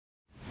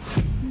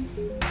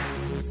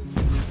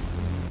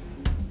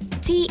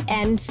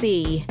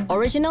TNC,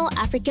 Original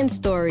African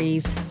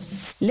Stories.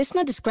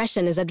 Listener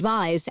discretion is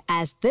advised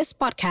as this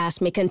podcast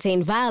may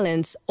contain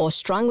violence or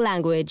strong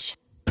language.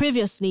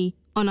 Previously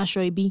on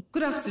Aso Ebi.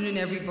 Good afternoon,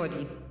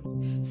 everybody.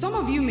 Some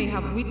of you may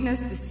have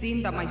witnessed the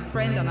scene that my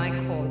friend and I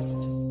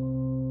caused.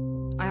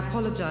 I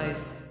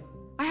apologize.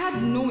 I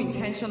had no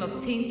intention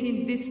of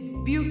tainting this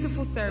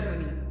beautiful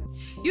ceremony.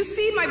 You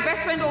see my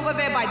best friend over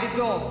there by the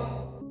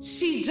door.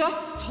 She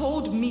just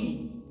told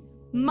me,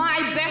 my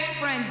best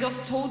friend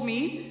just told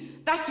me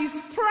that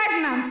she's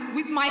pregnant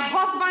with my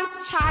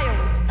husband's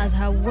child. As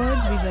her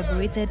words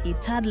reverberated a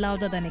tad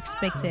louder than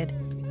expected,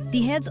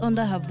 the heads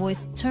under her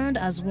voice turned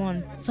as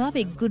one to have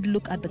a good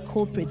look at the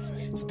culprits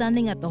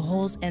standing at the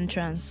hall's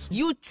entrance.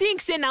 You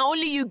think, say, now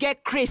only you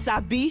get Chris,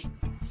 Abi?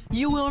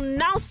 You will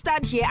now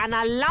stand here and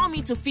allow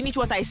me to finish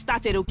what I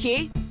started,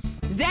 okay?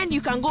 Then you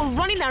can go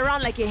running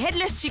around like a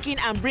headless chicken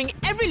and bring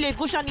every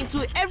Lagosian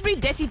into every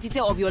dirty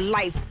detail of your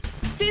life,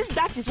 since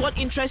that is what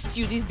interests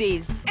you these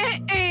days.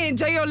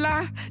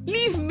 Jayola,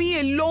 leave me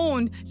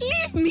alone.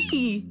 Leave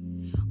me.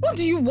 What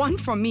do you want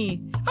from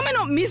me? Am I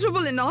not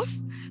miserable enough?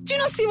 Do you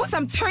not see what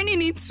I'm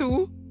turning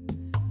into?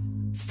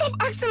 Stop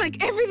acting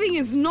like everything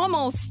is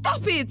normal.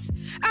 Stop it.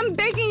 I'm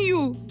begging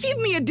you. Give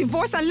me a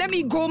divorce and let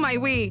me go my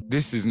way.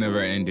 This is never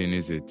ending,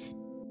 is it?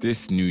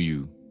 This knew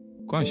you.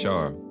 Go and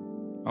shower.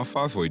 I'll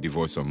file for a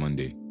divorce on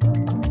Monday.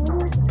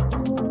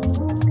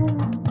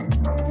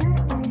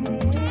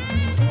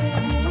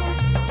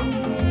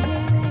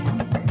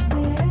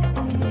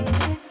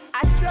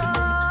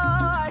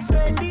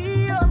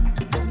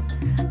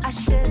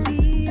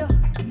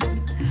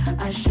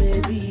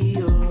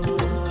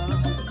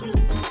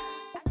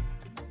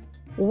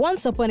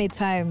 Once upon a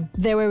time,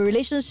 there were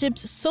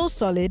relationships so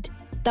solid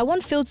that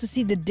one failed to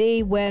see the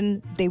day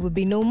when they would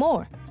be no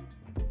more.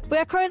 We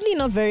are currently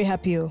not very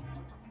happy.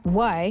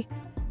 Why?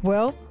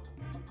 Well,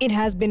 it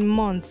has been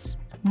months,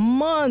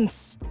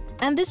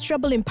 and this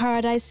trouble in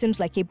paradise seems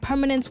like a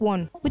permanent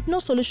one with no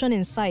solution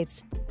in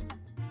sight.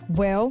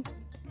 Well,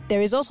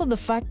 there is also the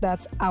fact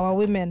that our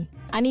women,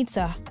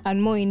 Anita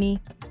and Moini,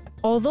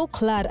 although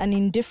clad and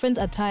in different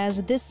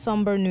attires this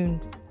somber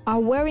noon, are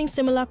wearing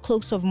similar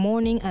cloaks of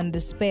mourning and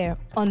despair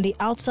on the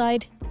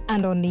outside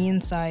and on the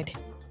inside.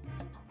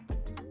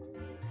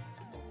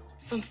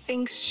 Some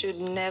things should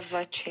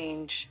never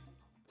change.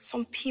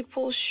 Some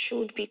people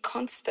should be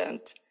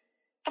constant.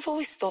 I've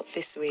always thought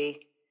this way,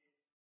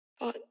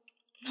 but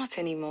not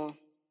anymore.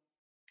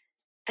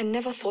 I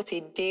never thought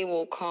a day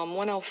will come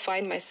when I'll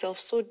find myself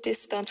so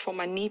distant from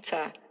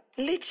Anita.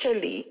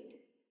 Literally.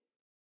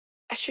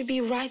 I should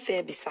be right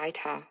there beside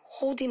her,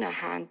 holding her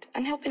hand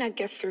and helping her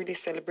get through the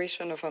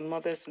celebration of her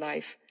mother's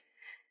life.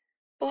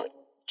 But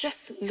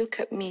just look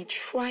at me,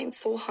 trying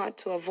so hard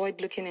to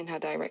avoid looking in her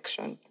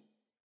direction.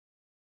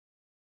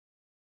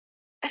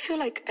 I feel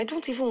like I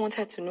don't even want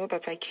her to know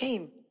that I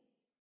came.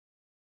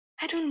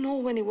 I don't know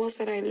when it was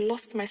that I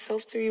lost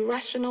myself to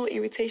irrational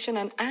irritation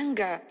and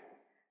anger.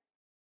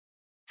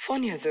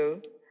 Funnier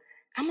though,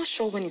 I'm not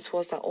sure when it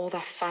was that all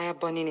that fire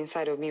burning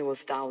inside of me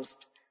was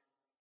doused.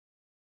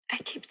 I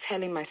keep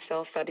telling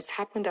myself that it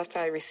happened after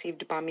I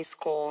received Bami's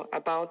call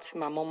about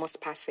my mama's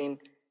passing.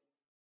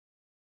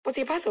 But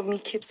a part of me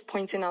keeps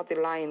pointing out the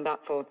lie in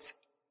that thought.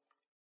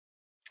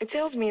 It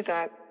tells me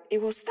that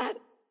it was that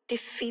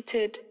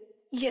defeated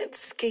yet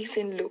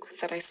scathing look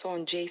that I saw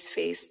on Jay's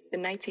face the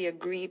night he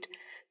agreed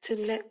to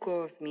let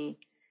go of me,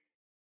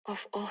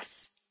 of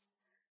us.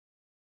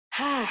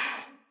 The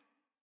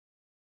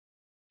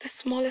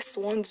smallest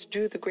ones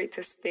do the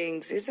greatest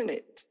things, isn't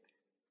it?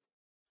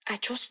 I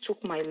just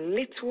took my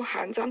little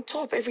hands and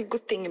tore up every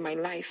good thing in my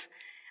life.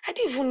 I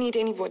didn't even need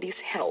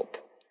anybody's help.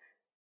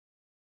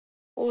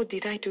 Or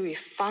did I do a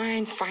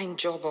fine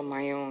job on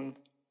my own?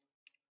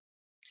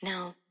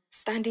 Now,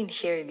 standing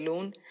here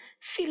alone,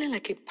 feeling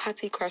like a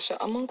party crasher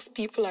amongst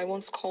people I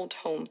once called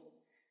home,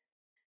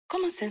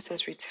 common sense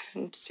has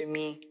returned to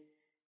me.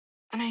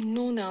 And I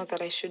know now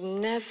that I should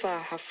never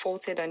have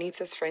faulted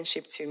Anita's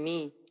friendship to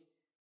me.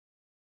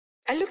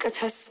 I look at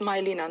her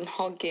smiling and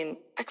hugging,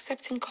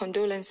 accepting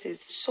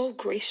condolences so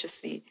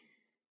graciously.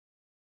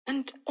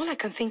 And all I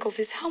can think of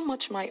is how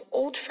much my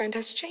old friend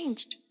has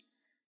changed.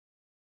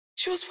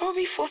 She was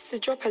probably forced to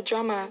drop her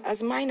drama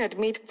as mine had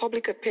made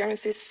public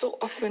appearances so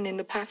often in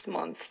the past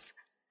months.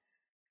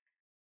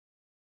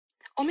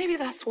 Or maybe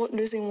that's what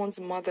losing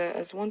one's mother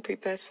as one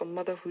prepares for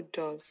motherhood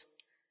does.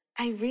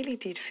 I really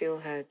did feel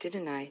her,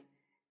 didn't I?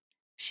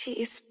 She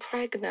is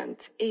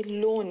pregnant,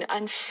 alone,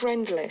 and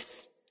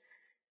friendless.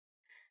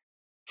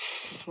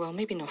 Well,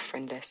 maybe not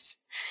friendless.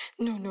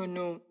 No.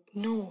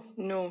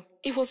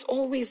 It was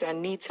always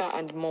Anita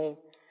and Mo.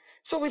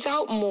 So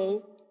without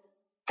Mo,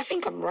 I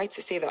think I'm right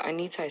to say that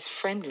Anita is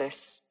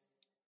friendless.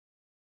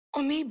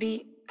 Or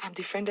maybe I'm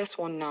the friendless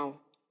one now.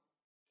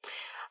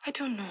 I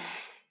don't know.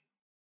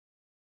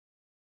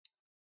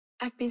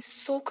 I've been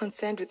so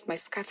concerned with my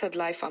scattered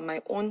life and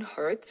my own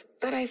hurt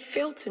that I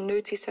failed to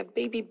notice a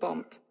baby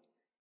bump.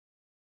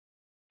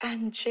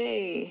 And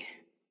Jay...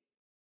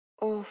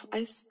 oh,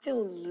 I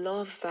still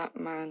love that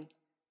man.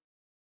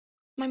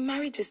 My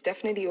marriage is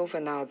definitely over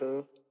now,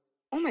 though.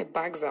 All my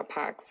bags are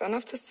packed, and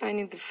after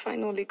signing the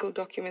final legal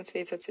documents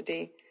later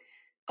today,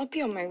 I'll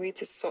be on my way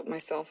to sort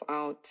myself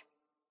out.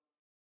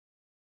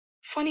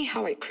 Funny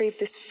how I craved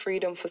this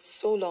freedom for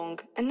so long,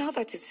 and now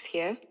that it's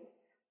here,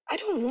 I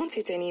don't want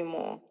it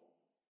anymore.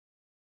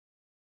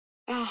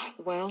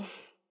 Well,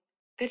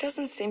 there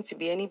doesn't seem to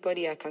be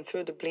anybody I can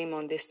throw the blame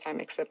on this time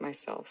except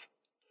myself.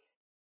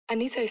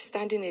 Anita is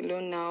standing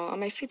alone now,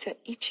 and my feet are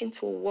itching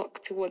to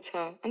walk towards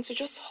her and to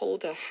just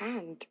hold her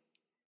hand.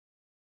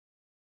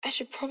 I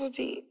should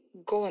probably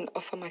go and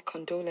offer my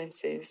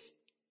condolences.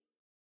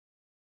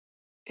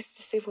 It's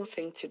the civil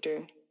thing to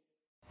do.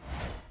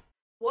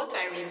 What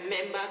I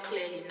remember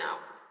clearly now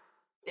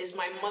is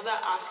my mother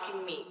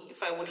asking me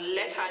if I would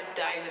let her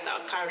die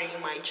without carrying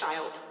my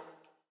child.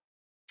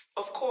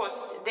 Of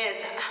course, then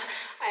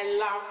I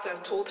laughed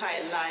and told her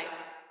a lie.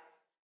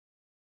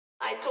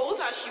 I told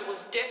her she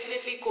was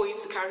definitely going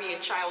to carry a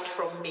child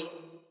from me.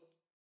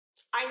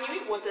 I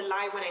knew it was a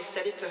lie when I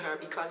said it to her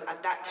because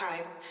at that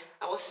time,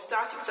 I was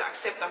starting to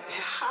accept that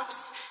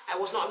perhaps I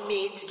was not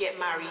made to get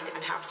married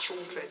and have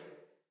children.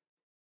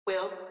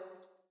 Well,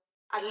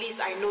 at least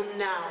I know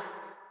now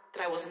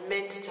that I was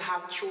meant to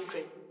have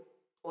children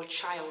or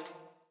child.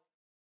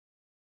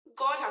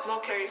 God has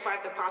not clarified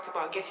the part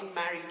about getting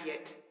married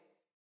yet.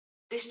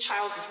 This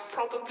child is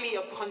probably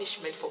a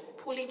punishment for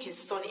pulling his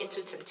son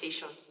into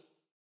temptation.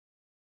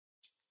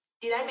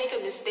 Did I make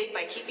a mistake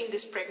by keeping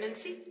this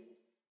pregnancy?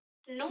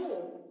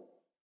 No.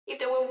 If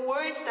there were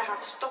words that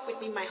have stuck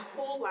with me my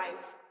whole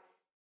life,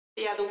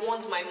 they are the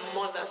ones my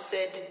mother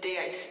said the day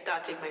I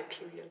started my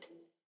period.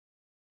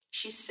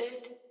 She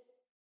said,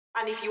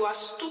 and if you are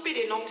stupid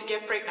enough to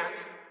get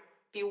pregnant,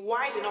 be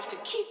wise enough to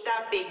keep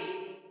that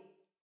baby.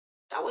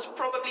 That was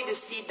probably the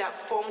seed that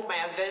formed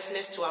my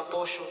averseness to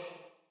abortion.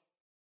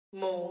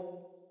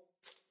 Mo,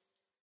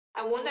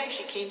 I wonder if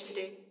she came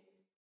today.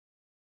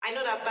 I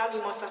know that Babi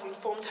must have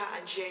informed her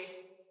and Jay.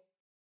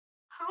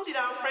 How did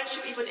our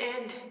friendship even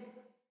end?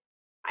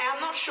 I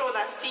am not sure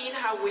that seeing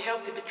her will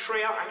help the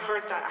betrayal and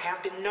hurt that I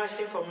have been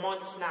nursing for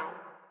months now.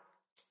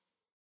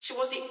 She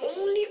was the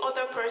only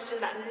other person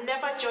that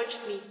never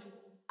judged me,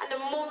 and the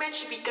moment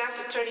she began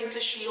to turn into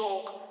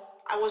She-Hulk,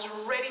 I was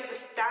ready to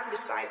stand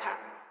beside her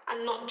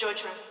and not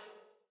judge her.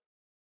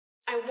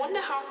 I wonder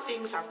how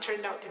things have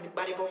turned out in the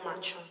Badibo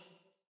mansion.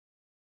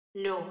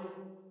 No,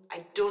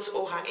 I don't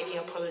owe her any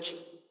apology.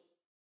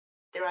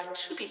 There are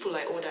two people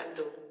I owe that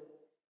though.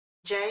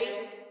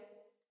 Jay,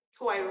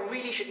 who I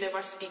really should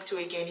never speak to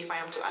again if I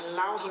am to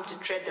allow him to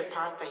tread the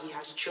path that he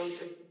has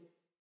chosen.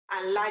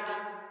 And Ladi,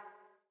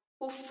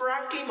 who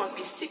frankly must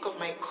be sick of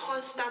my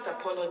constant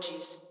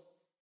apologies.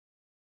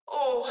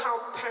 Oh,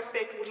 how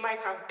perfect would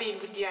life have been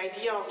with the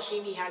idea of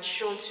him he had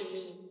shown to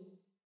me.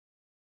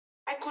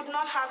 I could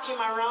not have him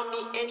around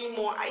me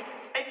anymore. I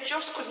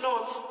just could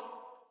not.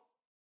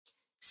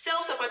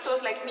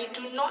 Self-saboteurs like me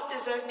do not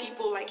deserve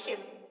people like him.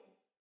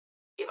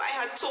 If I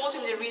had told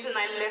him the reason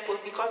I left was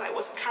because I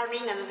was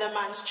carrying another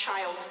man's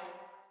child,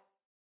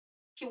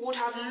 he would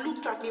have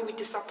looked at me with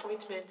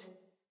disappointment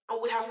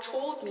and would have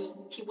told me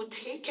he would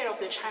take care of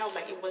the child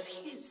like it was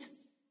his.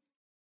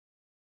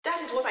 That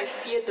is what I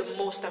feared the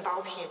most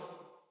about him.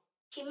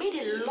 He made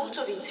a lot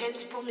of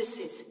intense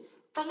promises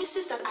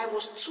that I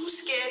was too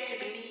scared to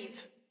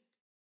believe.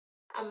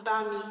 And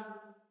Bami,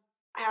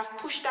 I have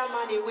pushed that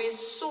man away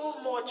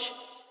so much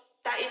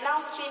that it now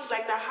seems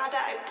like the harder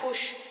I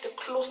push, the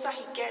closer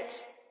he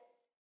gets.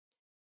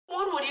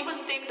 One would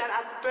even think that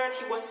at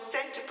birth he was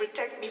sent to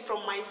protect me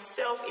from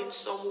myself in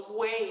some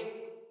way.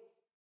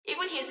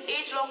 Even his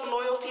age-long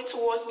loyalty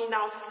towards me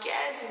now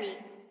scares me.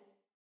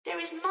 There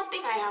is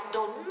nothing I have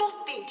done,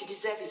 nothing to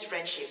deserve his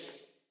friendship.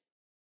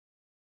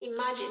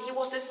 Imagine, he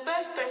was the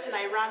first person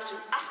I ran to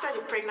after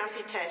the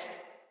pregnancy test,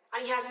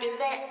 and he has been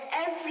there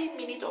every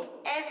minute of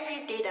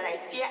every day that I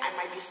fear I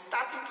might be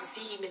starting to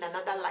see him in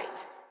another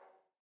light.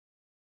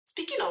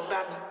 Speaking of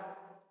Bami,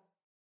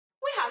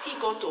 where has he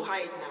gone to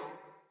hide now?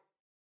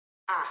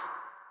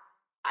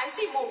 I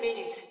see Mo made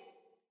it.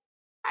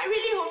 I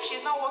really hope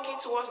she's not walking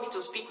towards me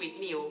to speak with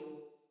me.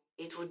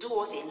 It will do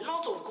us a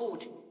lot of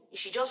good if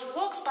she just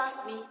walks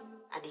past me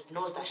and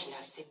ignores that she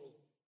has seen me.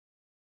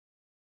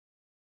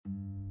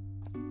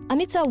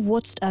 Anita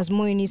watched as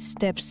Moini's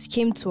steps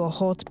came to a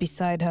halt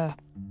beside her.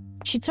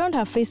 She turned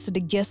her face to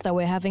the guests that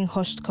were having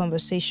hushed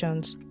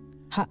conversations,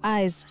 her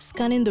eyes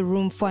scanning the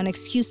room for an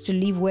excuse to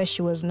leave where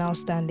she was now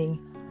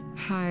standing.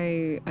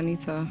 Hi,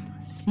 Anita.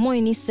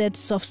 Moini said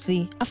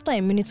softly after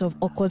a minute of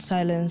awkward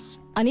silence.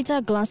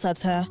 Anita glanced at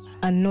her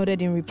and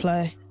nodded in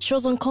reply. She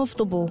was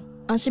uncomfortable,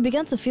 and she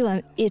began to feel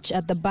an itch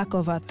at the back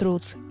of her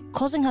throat,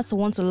 causing her to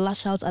want to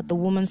lash out at the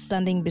woman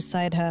standing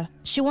beside her.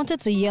 She wanted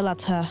to yell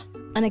at her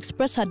and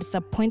express her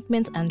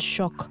disappointment and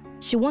shock.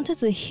 She wanted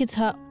to hit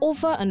her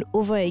over and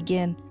over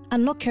again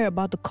and not care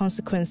about the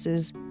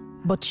consequences.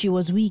 But she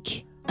was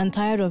weak and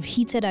tired of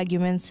heated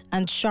arguments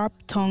and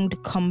sharp-tongued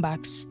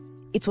comebacks.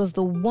 It was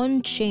the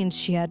one change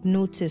she had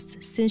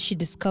noticed since she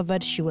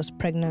discovered she was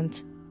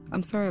pregnant.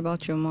 I'm sorry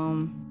about your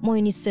mom.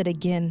 Moini said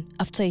again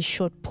after a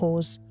short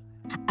pause.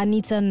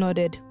 Anita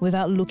nodded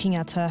without looking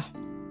at her.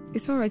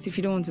 It's all right if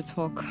you don't want to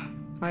talk.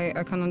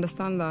 I can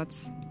understand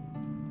that.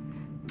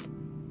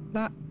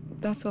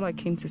 That's all I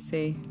came to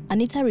say.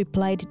 Anita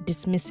replied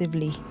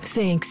dismissively.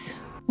 Thanks.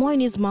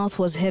 Moini's mouth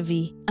was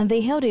heavy, and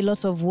they held a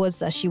lot of words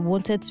that she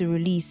wanted to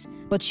release,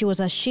 but she was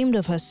ashamed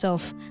of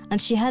herself, and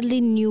she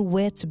hardly knew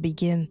where to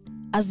begin.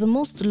 As the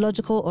most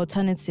logical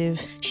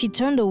alternative, she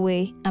turned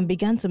away and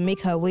began to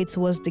make her way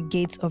towards the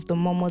gate of the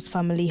Momo's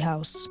family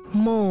house.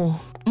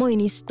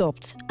 Moini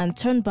stopped and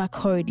turned back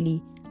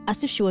hurriedly,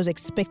 as if she was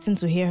expecting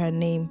to hear her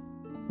name.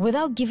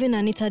 Without giving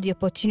Anita the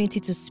opportunity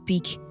to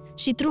speak,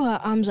 she threw her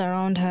arms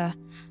around her,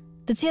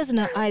 the tears in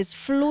her eyes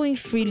flowing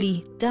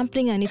freely,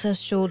 dampening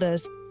Anita's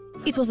shoulders.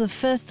 It was the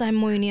first time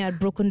Moini had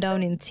broken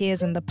down in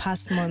tears in the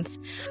past months,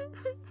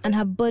 and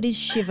her body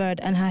shivered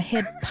and her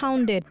head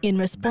pounded in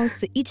response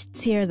to each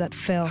tear that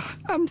fell.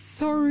 I'm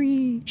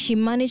sorry. She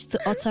managed to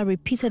utter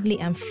repeatedly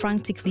and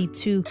frantically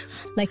too,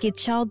 like a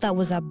child that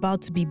was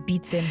about to be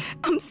beaten.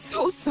 I'm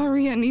so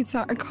sorry,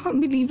 Anita. I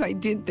can't believe I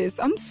did this.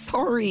 I'm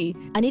sorry.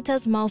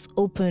 Anita's mouth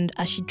opened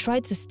as she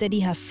tried to steady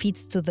her feet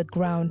to the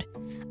ground,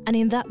 and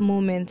in that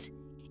moment,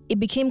 it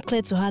became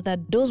clear to her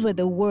that those were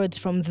the words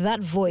from that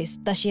voice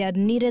that she had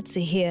needed to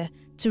hear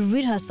to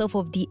rid herself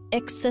of the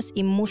excess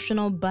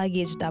emotional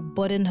baggage that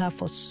burdened her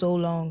for so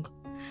long.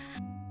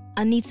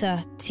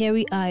 Anita,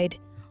 teary-eyed,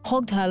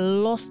 hugged her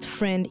lost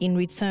friend in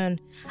return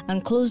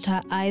and closed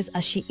her eyes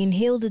as she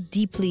inhaled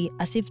deeply,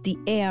 as if the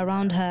air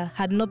around her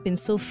had not been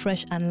so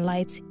fresh and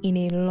light in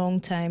a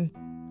long time.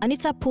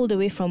 Anita pulled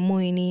away from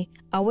Moini,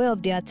 aware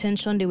of the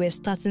attention they were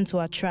starting to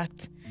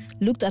attract,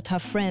 looked at her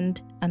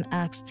friend and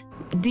asked,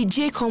 Did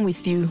Jay come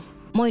with you?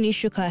 Moini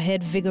shook her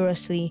head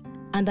vigorously,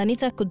 and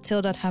Anita could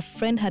tell that her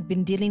friend had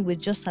been dealing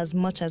with just as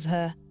much as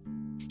her.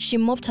 She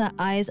mopped her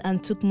eyes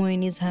and took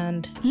Moini's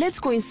hand. Let's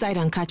go inside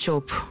and catch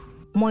up.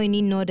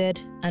 Moini nodded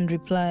and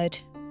replied,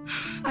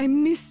 I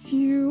miss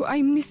you.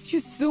 I miss you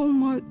so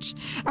much.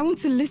 I want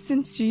to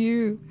listen to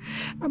you.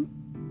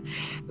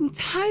 I'm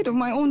tired of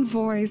my own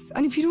voice,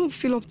 and if you don't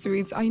feel up to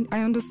it, I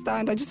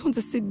understand. I just want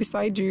to sit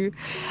beside you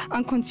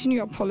and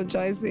continue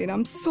apologizing.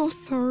 I'm so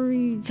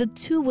sorry. The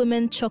two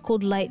women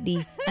chuckled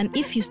lightly, and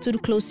if you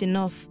stood close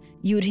enough,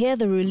 you'd hear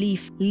the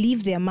relief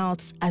leave their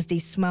mouths as they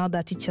smiled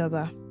at each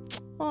other.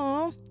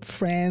 Aw,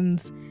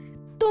 friends.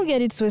 Don't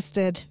get it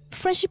twisted.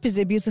 Friendship is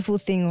a beautiful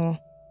thing, oh.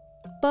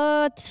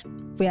 But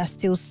we are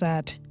still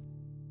sad.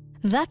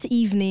 That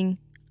evening,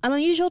 an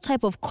unusual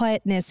type of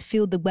quietness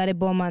filled the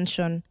Gbadebo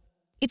mansion.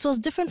 It was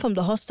different from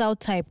the hostile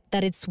type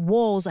that its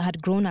walls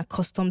had grown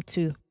accustomed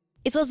to.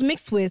 It was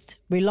mixed with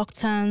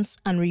reluctance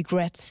and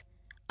regret.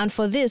 And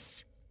for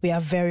this, we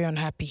are very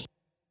unhappy.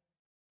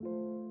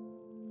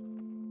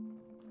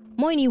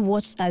 Moini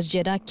watched as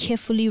Jeddah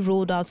carefully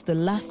rolled out the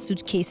last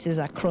suitcases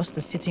across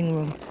the sitting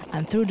room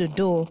and through the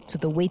door to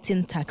the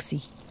waiting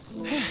taxi.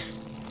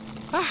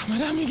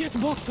 Madam, you get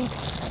box.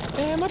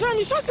 Madam,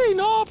 you just say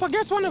no,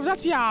 get one of that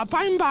here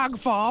pine bag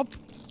for.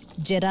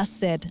 Jeddah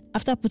said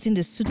after putting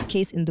the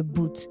suitcase in the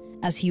boot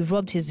as he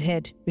rubbed his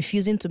head,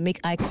 refusing to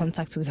make eye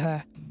contact with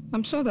her.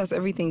 I'm sure that's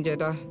everything,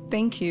 Jeddah.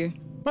 Thank you.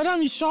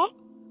 Madam, you sure?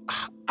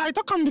 I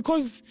talk him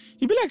because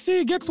he be like say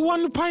he gets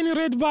one pine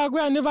red bag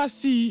where I never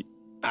see.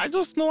 I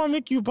just know I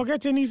make you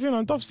forget anything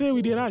on top say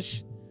with the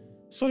rush.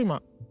 Sorry, ma.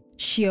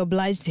 She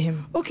obliged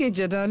him. Okay,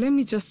 Jeddah, let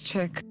me just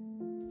check.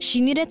 She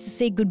needed to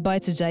say goodbye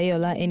to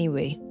Jayola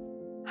anyway.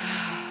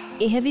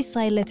 A heavy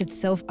sigh let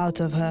itself out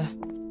of her.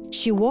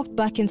 She walked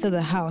back into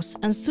the house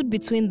and stood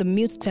between the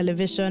mute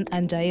television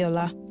and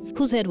Jayola,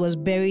 whose head was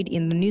buried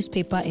in the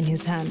newspaper in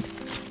his hand,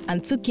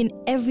 and took in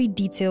every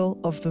detail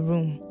of the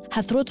room.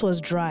 Her throat was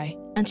dry,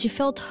 and she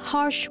felt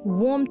harsh,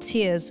 warm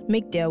tears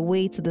make their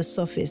way to the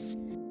surface,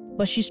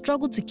 but she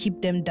struggled to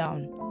keep them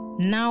down.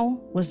 Now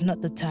was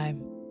not the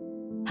time.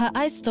 Her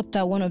eyes stopped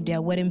at one of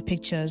their wedding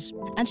pictures,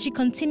 and she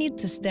continued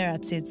to stare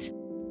at it.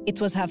 It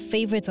was her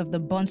favorite of the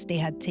bunch they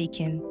had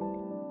taken.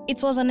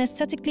 It was an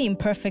aesthetically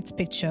imperfect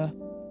picture.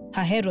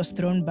 Her head was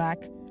thrown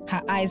back,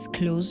 her eyes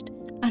closed,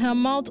 and her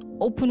mouth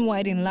open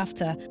wide in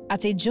laughter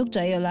at a joke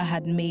Jayola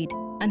had made,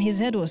 and his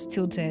head was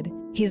tilted,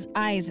 his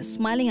eyes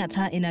smiling at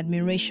her in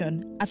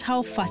admiration at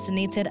how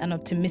fascinated and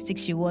optimistic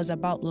she was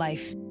about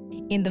life.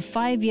 In the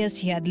 5 years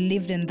she had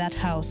lived in that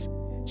house,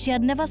 she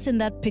had never seen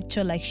that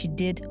picture like she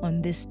did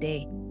on this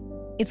day.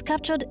 It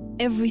captured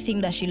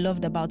everything that she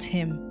loved about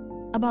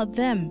him, about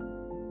them,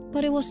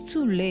 but it was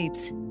too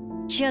late.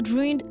 She had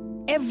ruined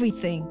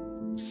everything.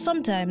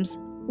 Sometimes,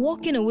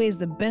 walking away is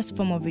the best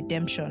form of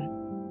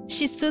redemption.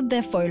 She stood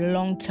there for a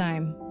long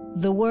time,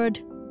 the word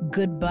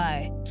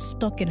goodbye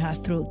stuck in her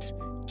throat,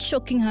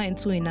 choking her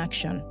into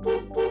inaction.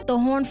 The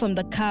horn from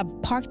the cab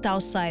parked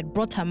outside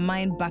brought her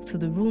mind back to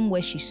the room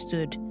where she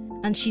stood,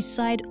 and she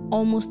sighed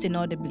almost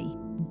inaudibly.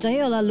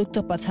 Jayola looked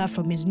up at her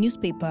from his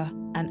newspaper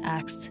and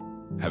asked,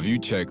 Have you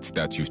checked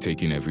that you've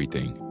taken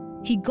everything?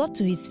 He got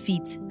to his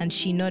feet and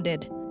she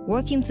nodded,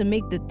 working to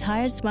make the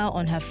tired smile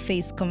on her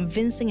face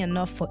convincing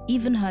enough for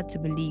even her to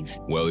believe.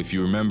 Well, if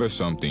you remember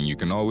something, you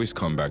can always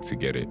come back to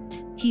get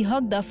it. He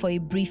hugged her for a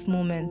brief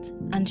moment,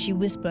 and she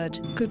whispered,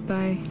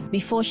 Goodbye.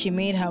 before she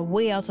made her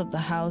way out of the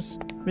house,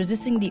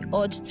 resisting the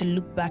urge to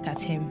look back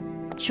at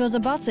him. She was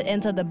about to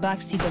enter the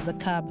back seat of the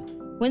cab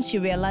when she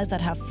realized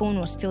that her phone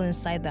was still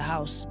inside the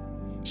house.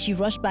 She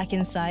rushed back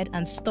inside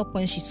and stopped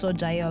when she saw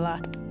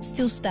Jayola,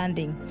 still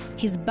standing,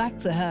 his back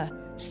to her,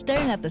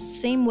 staring at the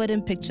same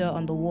wedding picture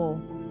on the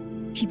wall.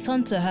 He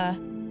turned to her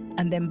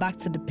and then back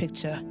to the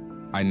picture.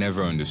 I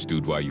never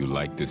understood why you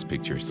liked this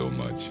picture so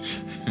much.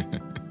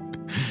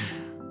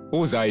 What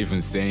was I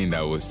even saying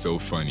that was so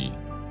funny?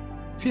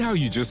 See how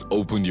you just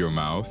opened your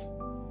mouth?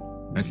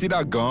 And see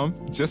that gum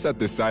just at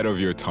the side of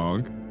your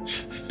tongue?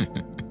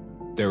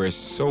 There are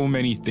so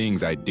many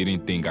things I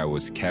didn't think I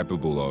was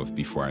capable of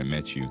before I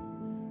met you.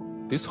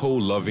 This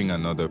whole loving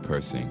another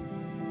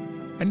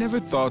person. I never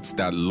thought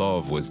that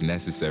love was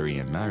necessary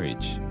in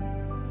marriage.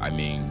 I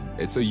mean,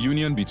 it's a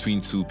union between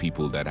two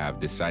people that have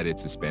decided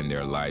to spend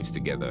their lives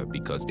together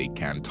because they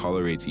can't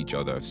tolerate each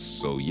other.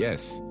 So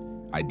yes,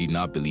 I did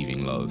not believe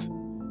in love.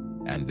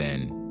 And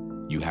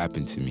then you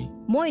happened to me.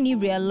 Moini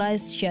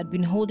realized she had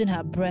been holding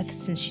her breath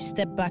since she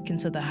stepped back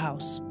into the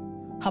house.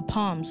 Her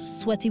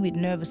palms sweaty with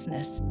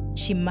nervousness,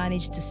 she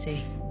managed to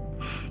say,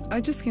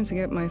 I just came to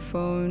get my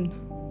phone.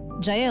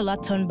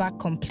 Jayola turned back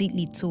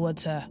completely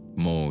towards her.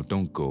 Mo,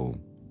 don't go.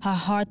 Her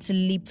heart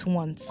leaped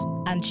once,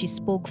 and she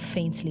spoke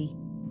faintly.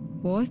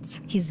 What?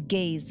 His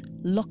gaze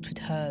locked with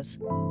hers.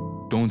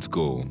 Don't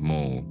go,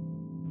 Mo.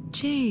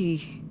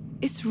 Jay,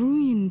 it's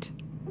ruined.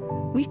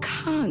 We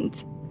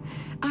can't.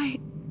 I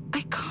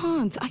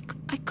can't.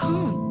 I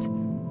can't.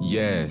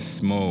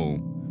 Yes, Mo.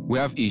 We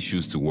have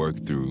issues to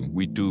work through.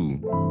 We do.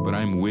 But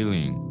I'm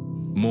willing.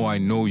 Mo, I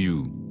know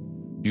you.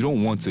 You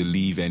don't want to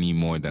leave any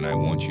more than I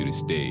want you to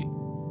stay.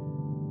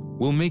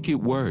 We'll make it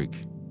work.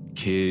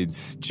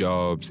 Kids,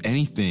 jobs,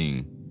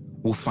 anything.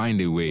 We'll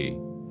find a way.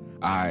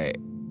 I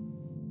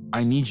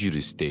need you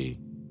to stay.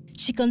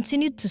 She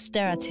continued to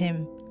stare at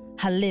him,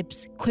 her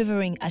lips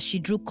quivering as she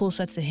drew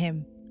closer to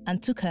him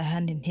and took her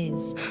hand in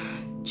his.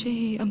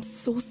 Jay, I'm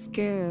so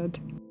scared.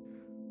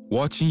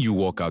 Watching you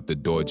walk out the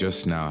door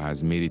just now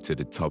has made it to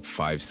the top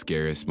 5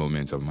 scariest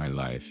moments of my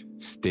life.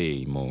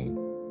 Stay,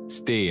 Mo.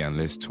 Stay and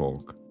let's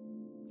talk.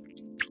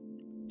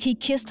 He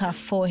kissed her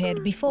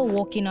forehead before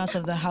walking out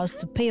of the house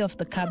to pay off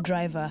the cab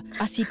driver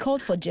as he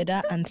called for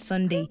Jeddah and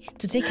Sunday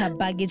to take her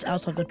baggage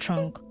out of the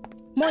trunk.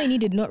 Moini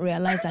did not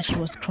realize that she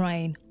was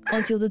crying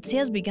until the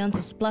tears began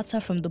to splatter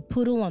from the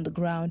puddle on the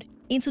ground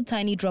into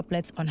tiny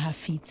droplets on her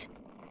feet.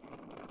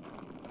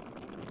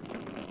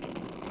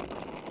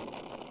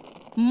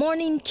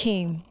 Morning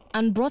came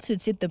and brought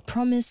with it the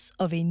promise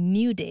of a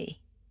new day,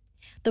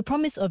 the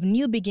promise of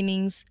new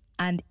beginnings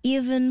and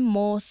even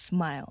more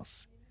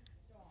smiles.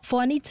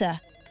 For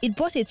Anita, it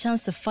brought a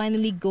chance to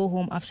finally go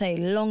home after a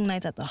long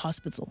night at the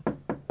hospital.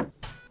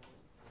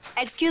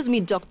 Excuse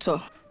me,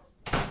 doctor.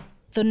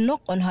 The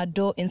knock on her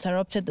door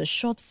interrupted the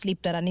short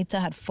sleep that Anita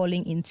had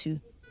fallen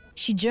into.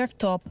 She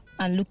jerked up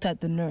and looked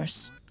at the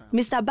nurse.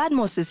 Mr.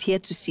 Badmus is here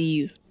to see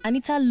you.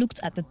 Anita looked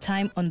at the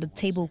time on the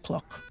table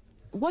clock.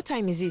 What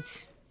time is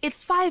it?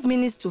 It's 5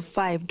 minutes to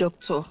 5,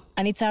 doctor.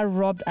 Anita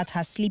rubbed at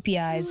her sleepy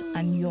eyes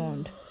and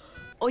yawned.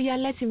 Oh yeah,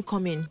 let him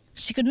come in.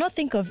 She could not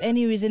think of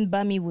any reason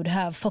Bami would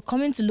have for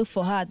coming to look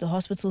for her at the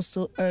hospital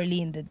so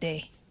early in the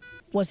day.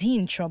 Was he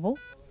in trouble?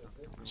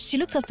 She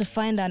looked up to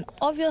find an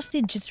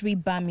obviously jittery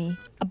Bami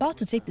about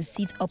to take the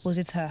seat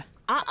opposite her.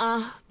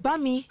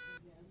 Bami,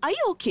 are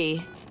you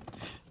okay?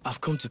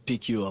 I've come to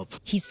pick you up.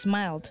 He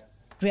smiled,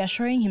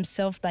 reassuring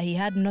himself that he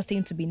had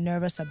nothing to be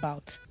nervous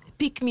about.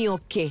 Pick me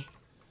up, K.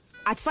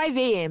 At 5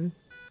 a.m.,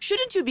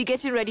 shouldn't you be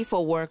getting ready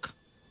for work?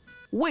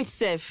 Wait,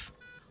 Seth.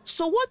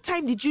 So what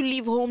time did you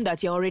leave home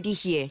that you're already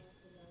here?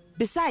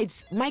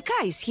 Besides, my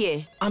car is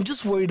here. I'm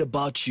just worried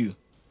about you.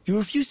 You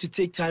refuse to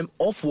take time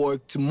off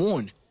work to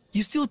mourn.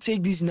 You still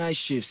take these night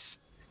shifts.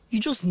 You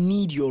just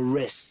need your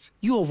rest.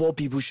 You of all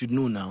people should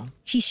know now.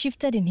 He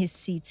shifted in his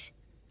seat.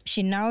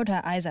 She narrowed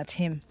her eyes at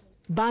him.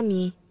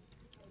 Bami,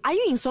 are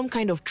you in some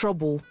kind of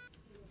trouble?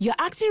 You're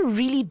acting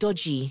really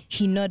dodgy.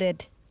 He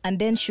nodded and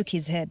then shook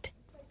his head.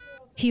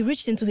 He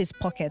reached into his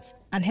pocket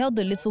and held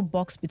the little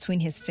box between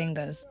his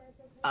fingers.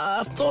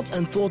 I've thought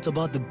and thought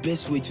about the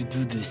best way to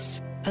do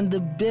this and the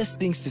best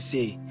things to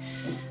say,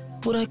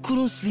 but I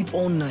couldn't sleep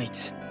all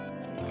night.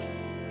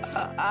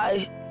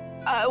 I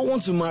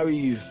want to marry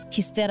you.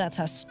 He stared at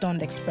her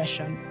stunned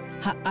expression.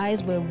 Her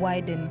eyes were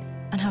widened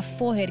and her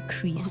forehead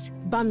creased.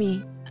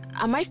 Bami,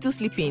 am I still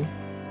sleeping?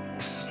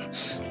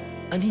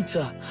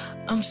 Anita,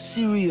 I'm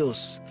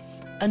serious.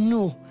 And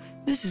no,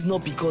 this is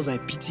not because I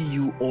pity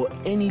you or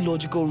any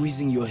logical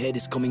reason your head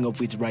is coming up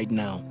with right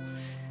now.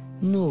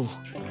 No,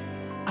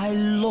 I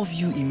love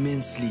you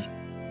immensely.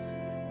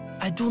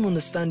 I don't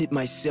understand it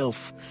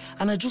myself,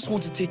 and I just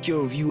want to take care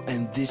of you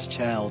and this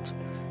child.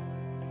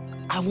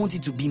 I want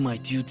it to be my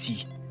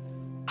duty.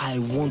 I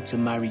want to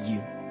marry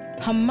you.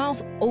 Her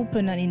mouth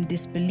open and in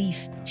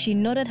disbelief, she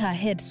nodded her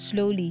head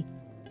slowly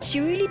She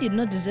really did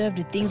not deserve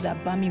the things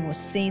that Bami was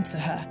saying to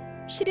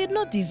her. She did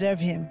not deserve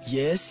him.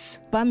 Yes?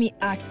 Bami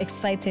asked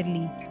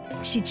excitedly.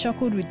 She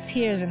chuckled with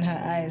tears in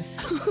her eyes.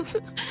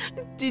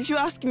 Did you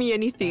ask me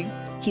anything?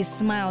 He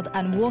smiled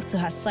and walked to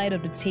her side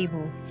of the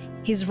table,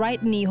 his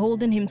right knee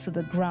holding him to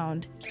the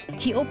ground.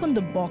 He opened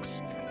the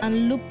box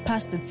and looked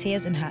past the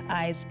tears in her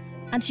eyes,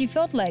 and she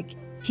felt like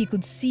he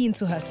could see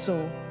into her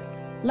soul,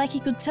 like he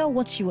could tell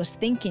what she was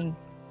thinking.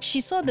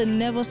 She saw the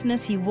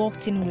nervousness he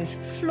walked in with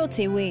float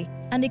away,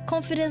 and the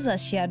confidence that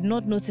she had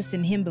not noticed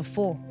in him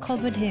before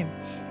covered him.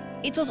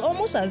 It was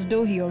almost as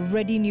though he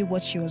already knew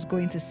what she was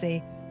going to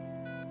say.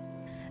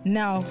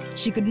 Now,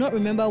 she could not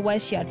remember why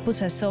she had put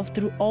herself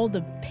through all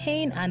the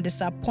pain and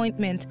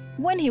disappointment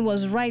when he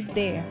was right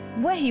there,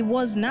 where he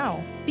was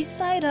now,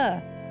 beside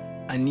her.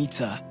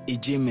 Anita,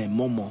 Ejime,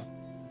 Momo,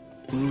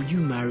 will you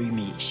marry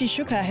me? She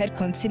shook her head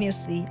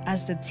continuously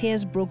as the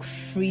tears broke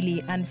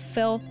freely and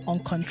fell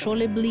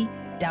uncontrollably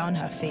down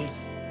her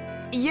face.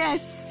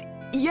 Yes,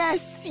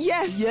 yes,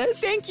 yes.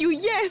 Yes? Thank you,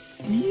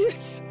 yes.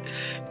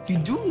 Yes. You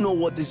do know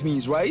what this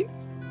means, right?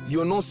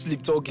 You're not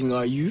sleep talking,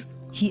 are you?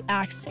 He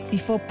asked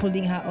before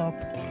pulling her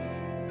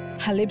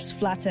up. Her lips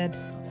fluttered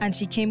and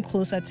she came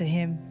closer to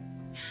him.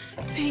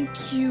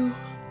 Thank you.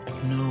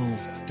 No,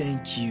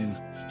 thank you.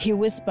 He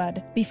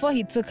whispered before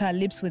he took her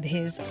lips with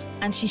his,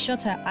 and she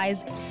shut her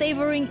eyes,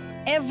 savoring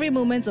every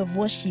moment of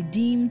what she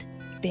deemed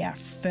their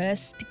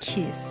first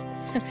kiss.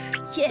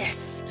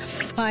 Yes,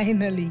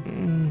 finally.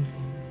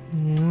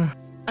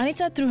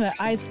 Anita threw her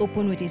eyes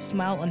open with a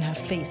smile on her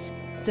face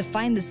to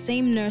find the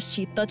same nurse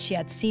she thought she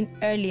had seen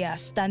earlier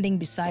standing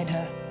beside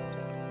her.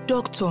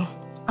 Doctor,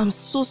 I'm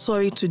so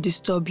sorry to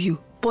disturb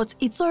you, but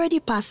it's already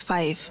past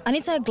 5.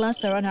 Anita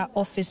glanced around her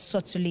office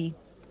subtly,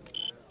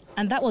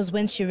 and that was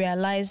when she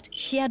realized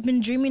she had been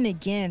dreaming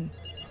again.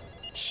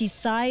 She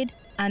sighed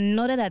and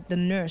nodded at the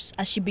nurse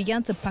as she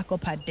began to pack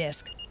up her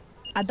desk.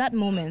 At that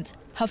moment,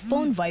 her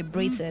phone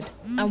vibrated,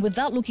 and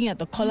without looking at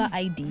the caller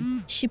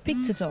ID, she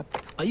picked it up.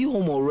 Are you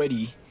home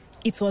already?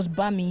 It was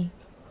Bami.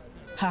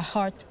 Her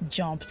heart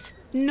jumped.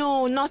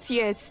 No, not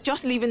yet.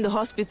 Just leaving the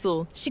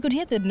hospital. She could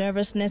hear the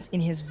nervousness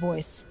in his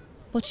voice,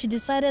 but she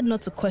decided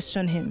not to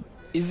question him.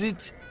 Is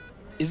it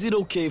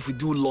okay if we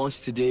do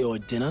lunch today or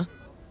dinner?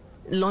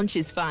 Lunch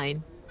is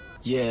fine.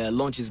 Yeah,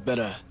 lunch is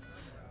better.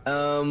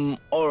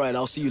 Alright,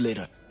 I'll see you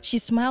later. She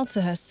smiled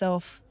to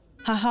herself,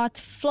 her heart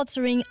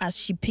fluttering as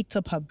she picked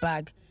up her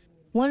bag,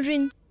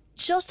 wondering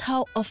just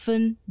how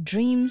often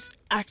dreams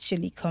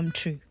actually come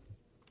true.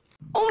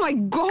 Oh my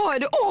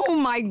God! Oh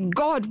my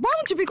God! Why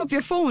won't you pick up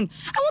your phone?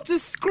 I want to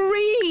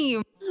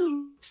scream!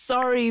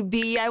 Sorry,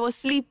 B. I was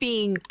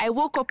sleeping. I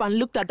woke up and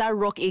looked at that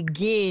rock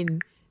again.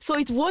 So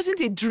it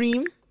wasn't a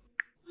dream?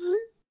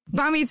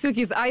 Bami took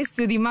his eyes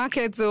to the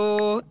market,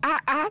 oh.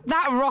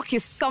 That rock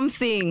is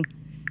something.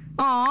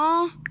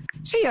 Aww.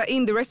 Sure you're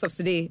in the rest of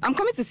today. I'm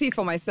coming to see it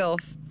for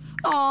myself.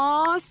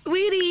 Aw,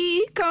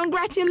 sweetie.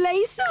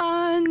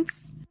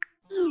 Congratulations.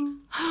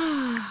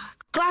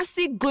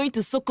 Classic going to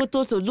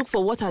Sokoto to look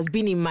for what has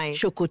been in my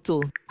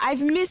Shokoto.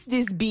 I've missed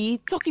this, B,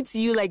 talking to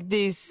you like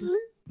this.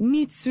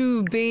 Me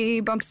too,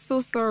 babe. I'm so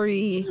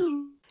sorry.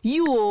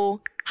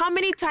 You, how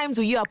many times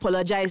will you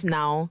apologize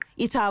now?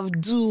 It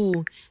have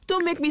do.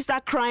 Don't make me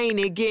start crying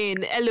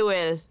again,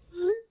 LOL.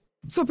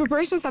 So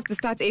preparations have to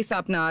start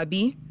ASAP now,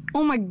 Abby.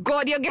 Oh my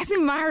God, you're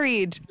getting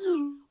married.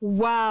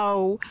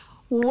 Wow.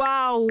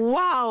 Wow,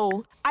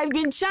 wow. I've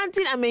been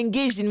chanting I'm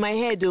engaged in my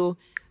head, though.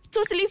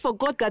 Totally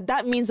forgot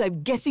that means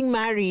I'm getting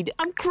married.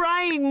 I'm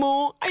crying,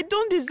 Mo. I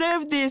don't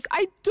deserve this.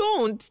 I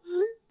don't.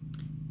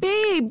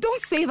 Babe,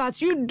 don't say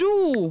that. You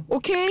do,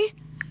 okay?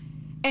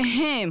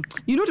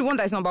 You know the one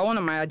that's number 1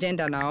 on my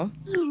agenda now?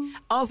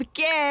 Of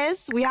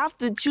course, we have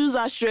to choose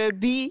Aso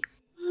Ebí.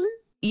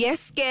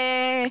 Yes,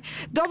 ke.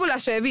 Double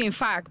Aso Ebí, in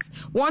fact.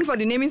 1 for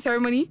the naming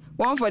ceremony,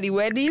 1 for the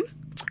wedding.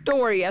 Don't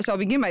worry, I shall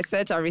begin my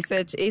search and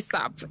research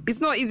ASAP.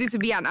 It's not easy to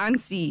be an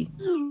auntie.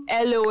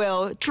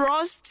 LOL,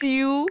 trust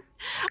you.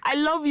 I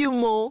love you,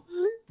 Mo.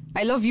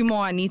 I love you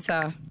more,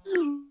 Anita.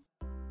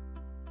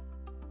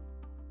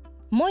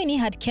 Moini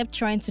had kept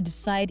trying to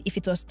decide if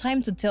it was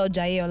time to tell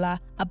Jayeola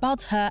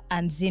about her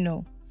and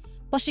Zeno,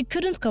 but she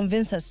couldn't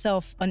convince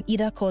herself on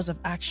either course of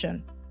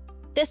action.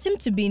 There seemed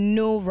to be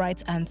no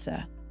right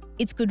answer.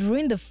 It could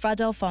ruin the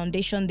fragile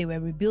foundation they were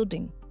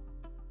rebuilding.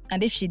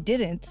 And if she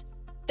didn't,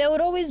 there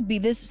would always be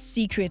this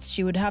secret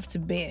she would have to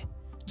bear,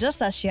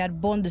 just as she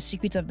had borne the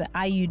secret of the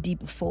IUD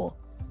before.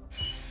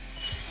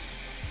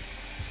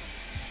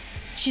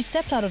 She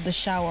stepped out of the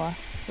shower,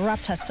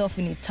 wrapped herself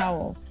in a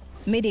towel,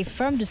 made a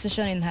firm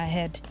decision in her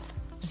head.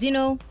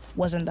 Zeno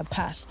was in the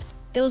past.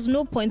 There was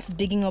no point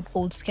digging up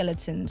old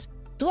skeletons,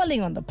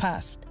 dwelling on the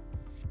past.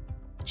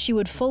 She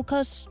would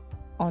focus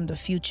on the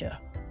future.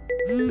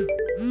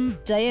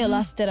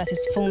 Jayeola stared at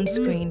his phone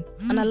screen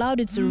and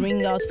allowed it to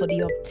ring out for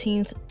the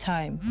umpteenth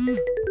time.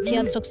 He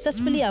had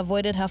successfully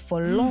avoided her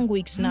for long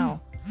weeks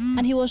now,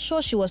 and he was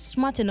sure she was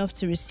smart enough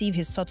to receive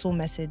his subtle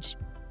message.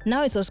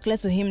 Now it was clear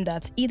to him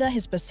that either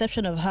his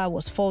perception of her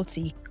was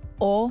faulty,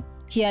 or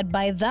he had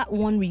by that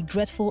one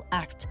regretful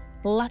act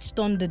latched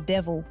on the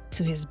devil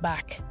to his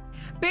back.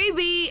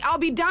 Baby, I'll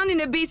be down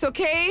in a bit,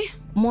 okay?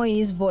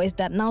 Moini's voice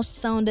that now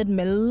sounded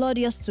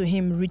melodious to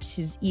him reached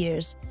his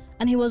ears,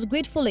 and he was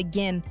grateful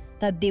again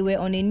that they were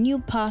on a new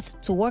path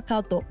to work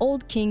out the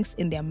old kinks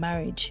in their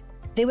marriage.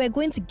 They were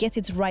going to get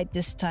it right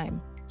this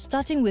time,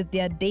 starting with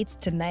their date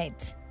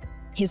tonight.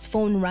 His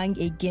phone rang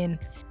again,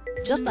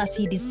 just as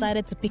he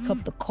decided to pick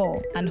up the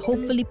call and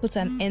hopefully put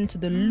an end to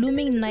the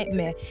looming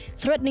nightmare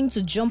threatening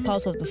to jump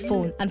out of the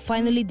phone and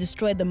finally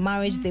destroy the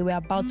marriage they were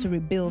about to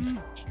rebuild.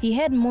 He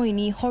heard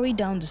Moini hurry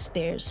down the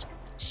stairs.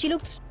 She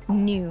looked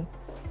new.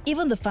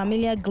 Even the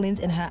familiar glint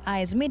in her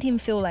eyes made him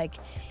feel like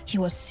he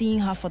was seeing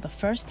her for the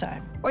first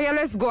time. Oh yeah,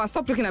 let's go and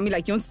stop looking at me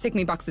like you want to take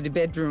me back to the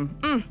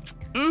bedroom.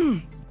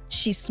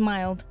 She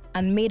smiled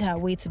and made her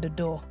way to the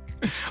door.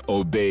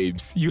 Oh,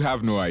 babes, you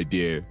have no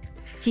idea.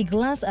 He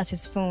glanced at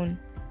his phone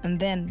and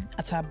then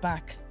at her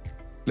back.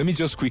 Let me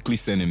just quickly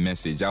send a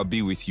message. I'll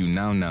be with you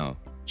now.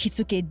 He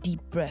took a deep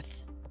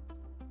breath.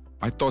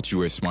 I thought you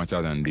were smarter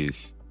than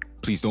this.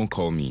 Please don't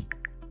call me.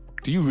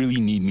 Do you really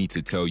need me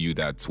to tell you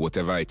that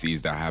whatever it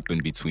is that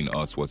happened between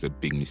us was a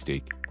big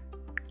mistake?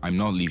 I'm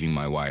not leaving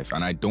my wife,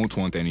 and I don't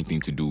want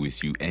anything to do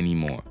with you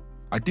anymore.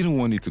 I didn't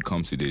want it to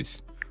come to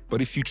this,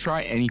 but if you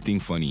try anything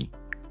funny,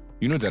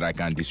 you know that I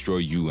can destroy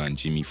you and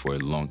Jimmy for a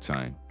long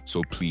time.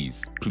 So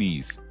please,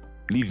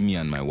 leave me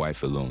and my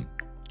wife alone.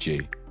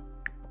 Jay.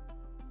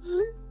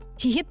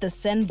 He hit the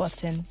send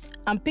button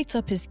and picked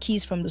up his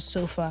keys from the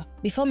sofa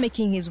before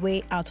making his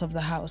way out of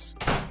the house.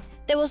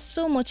 There was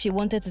so much he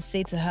wanted to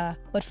say to her,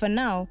 but for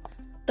now,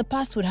 the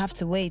past would have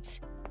to wait.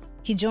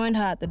 He joined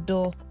her at the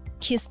door,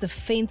 kissed the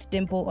faint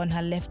dimple on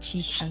her left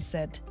cheek and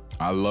said,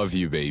 I love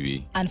you,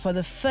 baby. And for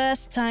the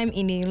first time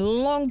in a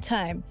long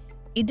time,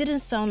 it didn't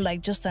sound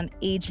like just an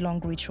age-long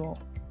ritual.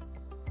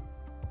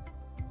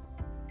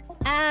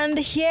 And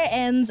here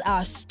ends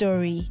our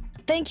story.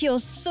 Thank you all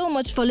so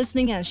much for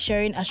listening and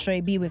sharing Aso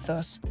Ebi with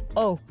us.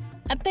 Oh,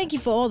 and thank you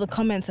for all the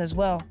comments as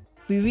well.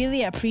 We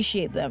really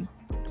appreciate them.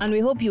 And we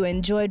hope you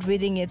enjoyed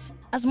reading it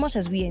as much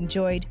as we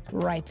enjoyed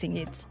writing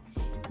it.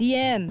 The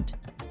end.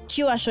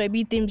 Cue Aso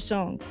Ebi theme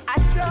song.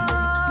 Aso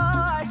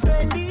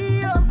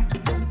Ebi,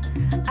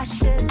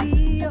 Aso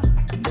Ebi,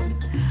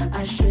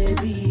 Aso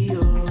Ebi.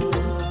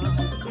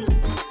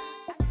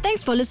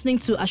 Thanks for listening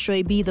to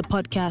Aso Ebi, the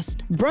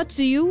podcast. Brought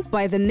to you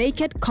by The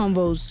Naked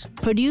Convos.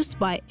 Produced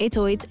by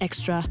 808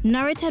 Extra.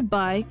 Narrated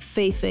by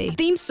Feifei.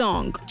 Theme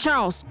song,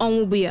 Charles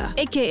Onwubuya,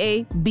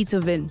 aka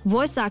Beethoven.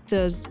 Voice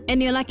actors,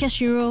 Eniola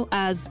Keshiro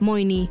as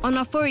Moini,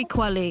 Onafori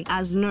Kwale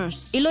as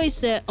Nurse,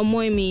 Eloise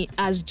Omoimi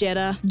as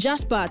Jeda,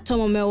 Jasper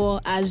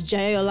Tomomewo as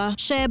Jayola,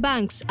 Shea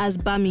Banks as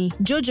Bami,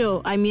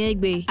 Jojo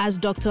Amiegbe as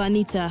Dr.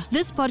 Anita.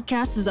 This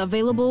podcast is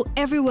available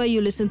everywhere you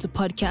listen to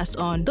podcasts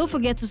on. Don't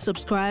forget to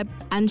subscribe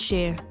and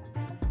share.